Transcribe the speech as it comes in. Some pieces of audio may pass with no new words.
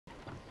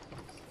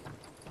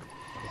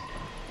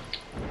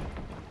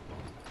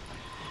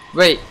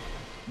Wait,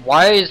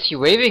 why is he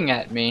waving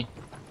at me?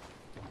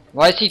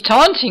 Why is he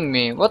taunting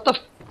me? What the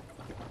f—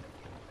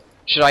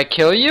 Should I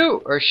kill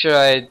you, or should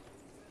I—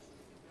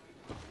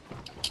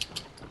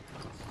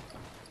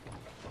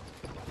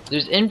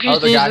 There's NPCs— Oh,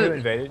 the guy who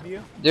invaded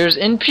you? There's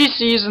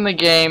NPCs in the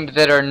game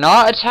that are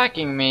not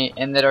attacking me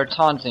and that are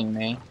taunting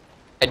me.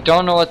 I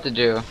don't know what to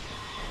do.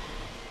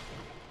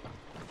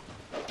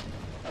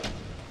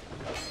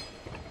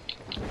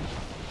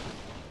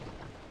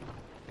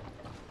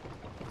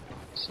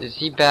 Is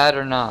he bad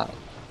or not?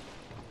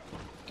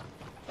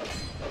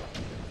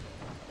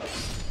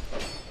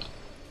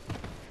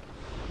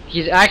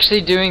 He's actually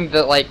doing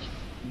the, like,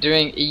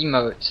 doing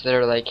emotes that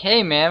are like,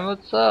 hey man,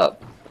 what's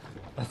up?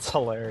 That's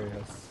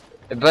hilarious.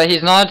 But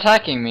he's not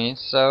attacking me,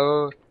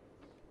 so...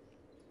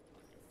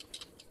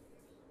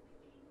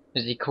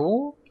 Is he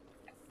cool?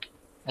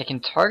 I can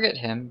target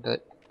him,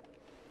 but...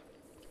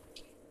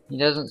 He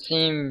doesn't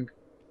seem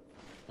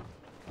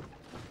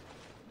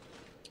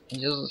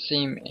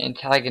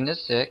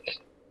antagonistic.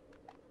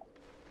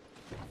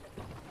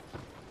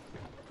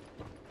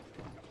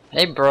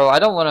 Hey bro, I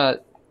don't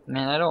wanna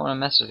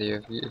mess with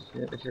you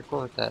if you're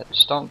cool with that.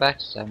 Just don't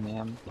backstab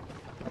me,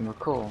 we're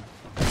cool.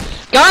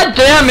 God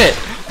damn it!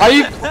 Are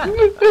you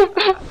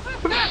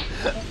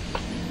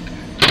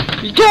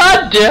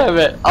God damn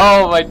it!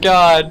 Oh my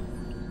god!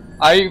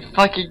 Are you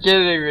fucking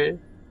kidding me?